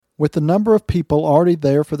With the number of people already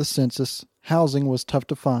there for the census, housing was tough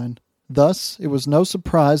to find. Thus, it was no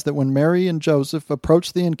surprise that when Mary and Joseph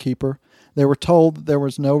approached the innkeeper, they were told that there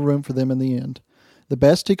was no room for them in the inn. The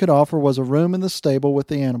best he could offer was a room in the stable with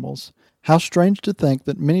the animals. How strange to think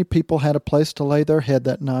that many people had a place to lay their head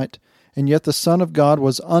that night, and yet the Son of God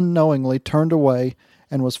was unknowingly turned away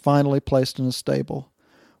and was finally placed in a stable.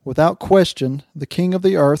 Without question, the King of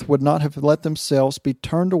the earth would not have let themselves be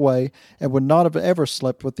turned away and would not have ever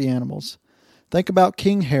slept with the animals. Think about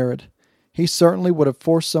King Herod. He certainly would have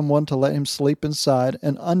forced someone to let him sleep inside,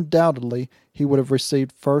 and undoubtedly he would have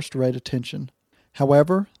received first-rate attention.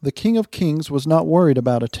 However, the King of Kings was not worried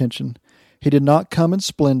about attention. He did not come in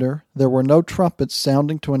splendor. There were no trumpets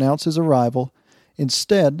sounding to announce his arrival.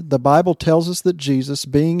 Instead, the Bible tells us that Jesus,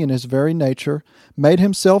 being in his very nature, made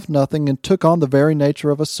himself nothing and took on the very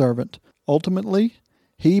nature of a servant. Ultimately,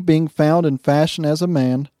 he, being found in fashion as a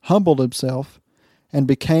man, humbled himself and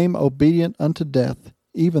became obedient unto death,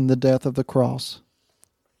 even the death of the cross.